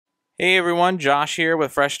Hey everyone, Josh here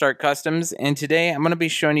with Fresh Start Customs, and today I'm going to be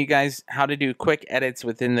showing you guys how to do quick edits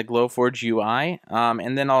within the Glowforge UI,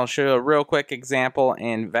 and then I'll show you a real quick example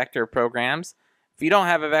in vector programs. If you don't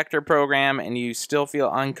have a vector program and you still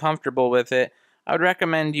feel uncomfortable with it, I would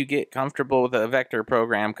recommend you get comfortable with a vector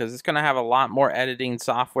program because it's going to have a lot more editing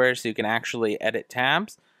software so you can actually edit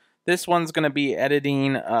tabs. This one's going to be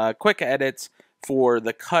editing quick edits for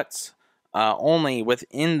the cuts only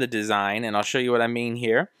within the design, and I'll show you what I mean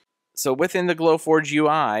here. So within the Glowforge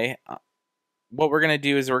UI, what we're going to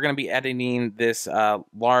do is we're going to be editing this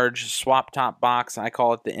large swap top box. I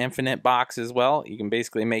call it the infinite box as well. You can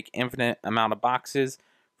basically make infinite amount of boxes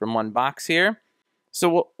from one box here.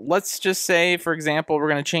 So let's just say, for example, we're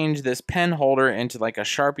going to change this pen holder into like a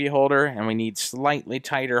Sharpie holder, and we need slightly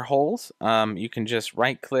tighter holes. You can just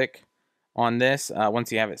right click on this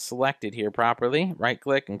once you have it selected here properly. Right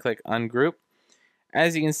click and click ungroup.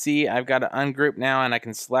 As you can see, I've got it ungrouped now, and I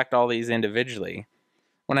can select all these individually.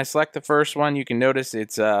 When I select the first one, you can notice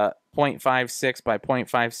it's 0.56 by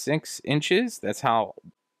 0.56 inches. That's how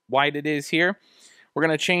wide it is here. We're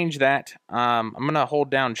going to change that. I'm going to hold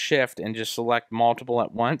down Shift and just select multiple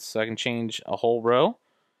at once so I can change a whole row.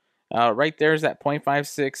 Right there's that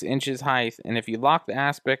 0.56 inches height, and if you lock the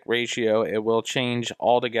aspect ratio, it will change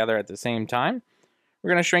all together at the same time.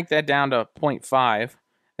 We're going to shrink that down to 0.5.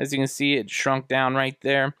 As you can see, it shrunk down right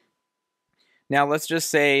there. Now let's just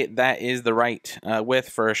say that is the right width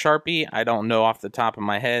for a Sharpie. I don't know off the top of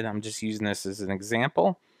my head. I'm just using this as an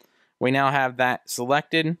example. We now have that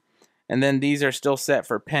selected, and then these are still set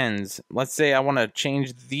for pens. Let's say I want to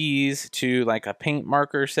change these to like a paint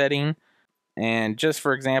marker setting, and just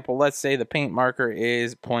for example, let's say the paint marker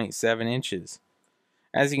is 0.7 inches.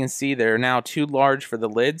 As you can see, they're now too large for the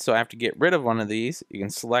lid, so I have to get rid of one of these. You can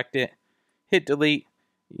select it, hit delete.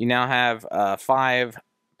 You now have 5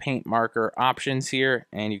 paint marker options here,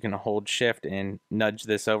 and you can hold Shift and nudge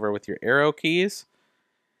this over with your arrow keys.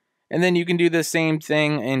 And then you can do the same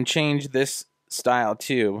thing and change this style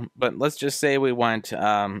too. But let's just say we want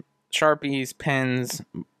Sharpies, pens,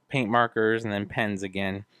 paint markers, and then pens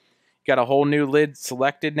again. Got a whole new lid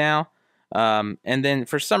selected now. And then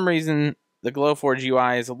for some reason, the Glowforge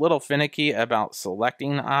UI is a little finicky about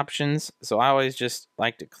selecting options. So I always just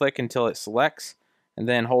like to click until it selects, and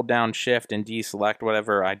then hold down Shift and deselect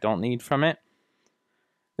whatever I don't need from it.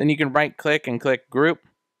 Then you can right click and click group,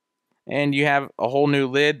 and you have a whole new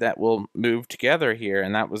lid that will move together here,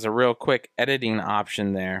 and that was a real quick editing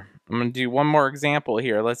option there. I'm going to do one more example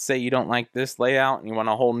here. Let's say you don't like this layout and you want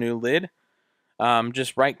a whole new lid.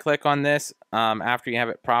 Just right click on this after you have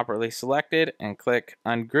it properly selected and click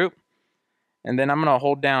ungroup. And then I'm going to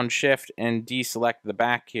hold down Shift and deselect the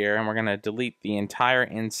back here, and we're going to delete the entire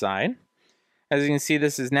inside. As you can see,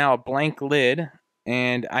 this is now a blank lid,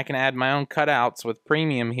 and I can add my own cutouts with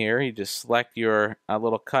premium here. You just select your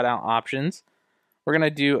little cutout options. We're going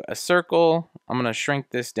to do a circle. I'm going to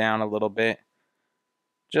shrink this down a little bit,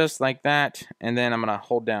 just like that, and then I'm going to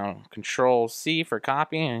hold down Control C for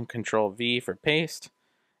copy and Control V for paste.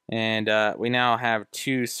 And we now have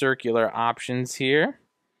 2 circular options here.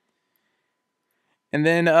 And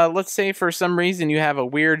then let's say for some reason you have a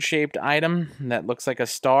weird shaped item that looks like a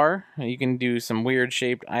star. You can do some weird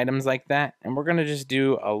shaped items like that. And we're going to just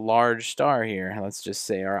do a large star here. Let's just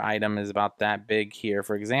say our item is about that big here,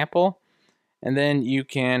 for example. And then you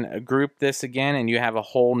can group this again, and you have a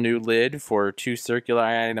whole new lid for 2 circular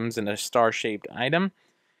items and a star shaped item.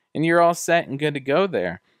 And you're all set and good to go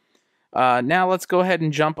there. Now let's go ahead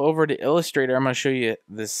and jump over to Illustrator. I'm going to show you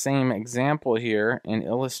the same example here in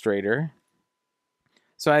Illustrator.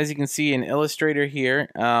 So as you can see in Illustrator here,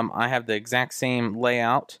 I have the exact same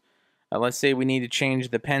layout. Let's say we need to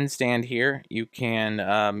change the pen stand here. You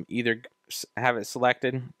can either have it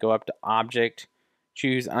selected, go up to Object,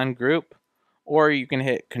 choose Ungroup, or you can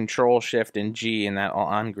hit Control, Shift, and G, and that will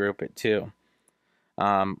ungroup it too.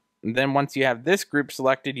 Then once you have this group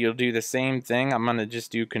selected, you'll do the same thing. I'm going to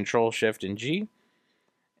just do Control, Shift, and G.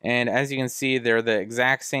 And as you can see, they're the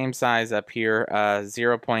exact same size up here,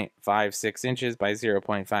 0.56 inches by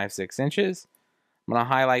 0.56 inches. I'm going to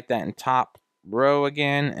highlight that in top row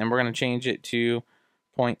again, and we're going to change it to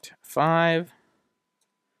 0.5.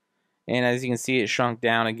 And as you can see, it shrunk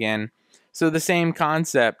down again. So the same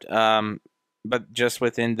concept, but just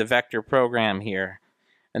within the vector program here.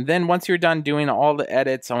 And then once you're done doing all the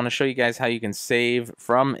edits, I want to show you guys how you can save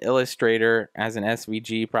from Illustrator as an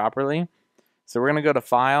SVG properly. So we're going to go to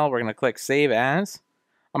File, we're going to click Save As.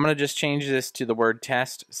 I'm going to just change this to the word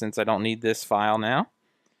test since I don't need this file now.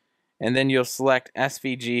 And then you'll select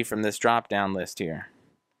SVG from this drop down list here.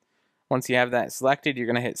 Once you have that selected, you're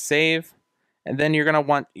going to hit Save, And then you're going to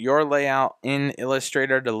want your layout in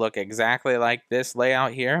Illustrator to look exactly like this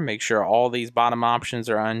layout here. Make sure all these bottom options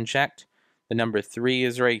are unchecked. The number 3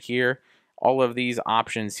 is right here. All of these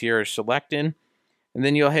options here are selected. And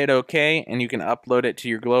then you'll hit OK, and you can upload it to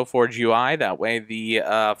your Glowforge UI. That way the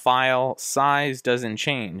file size doesn't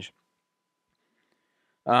change.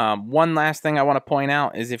 One last thing I want to point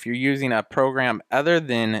out is if you're using a program other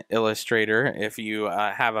than Illustrator, if you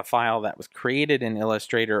have a file that was created in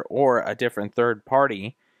Illustrator or a different third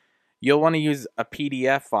party, you'll want to use a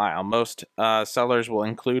PDF file. Most sellers will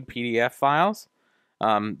include PDF files.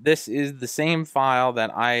 This is the same file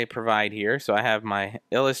that I provide here. So I have my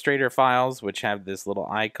Illustrator files, which have this little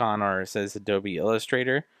icon or it says Adobe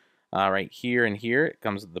Illustrator right here and here. It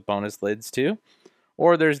comes with the bonus lids too.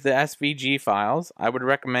 Or there's the SVG files. I would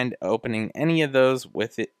recommend opening any of those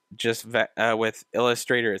with it just with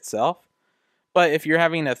Illustrator itself. But if you're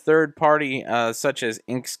having a third party such as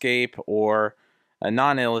Inkscape or a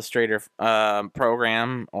non-Illustrator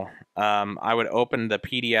program, I would open the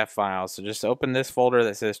PDF file. So just open this folder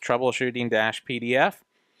that says troubleshooting-PDF.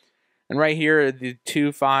 And right here are the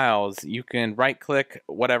two files. You can right-click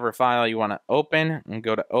whatever file you want to open and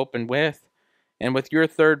go to Open With. And with your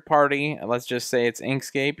third party, let's just say it's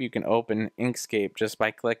Inkscape, you can open Inkscape just by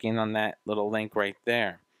clicking on that little link right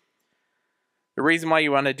there. The reason why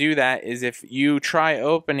you want to do that is if you try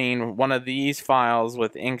opening one of these files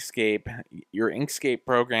with Inkscape, your Inkscape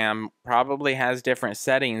program probably has different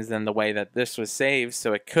settings than the way that this was saved,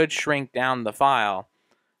 so it could shrink down the file,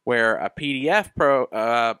 where a PDF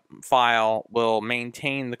file will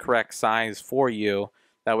maintain the correct size for you.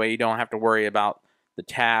 That way you don't have to worry about the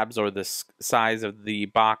tabs or the size of the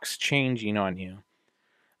box changing on you.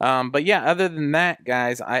 But yeah, other than that,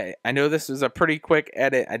 guys, I know this was a pretty quick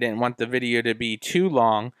edit. I didn't want the video to be too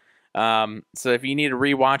long. So if you need to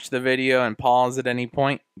rewatch the video and pause at any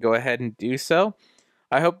point, go ahead and do so.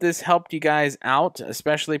 I hope this helped you guys out,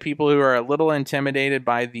 especially people who are a little intimidated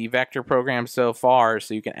by the vector program so far,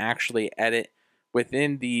 so you can actually edit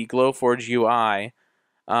within the Glowforge UI.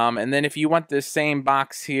 And then if you want this same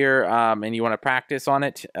box here and you want to practice on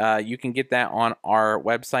it, you can get that on our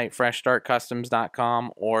website,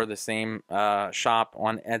 freshstartcustoms.com, or the same shop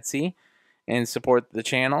on Etsy, and support the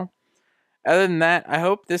channel. Other than that, I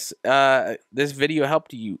hope this this video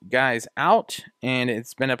helped you guys out, and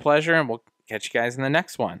it's been a pleasure, and we'll catch you guys in the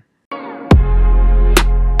next one.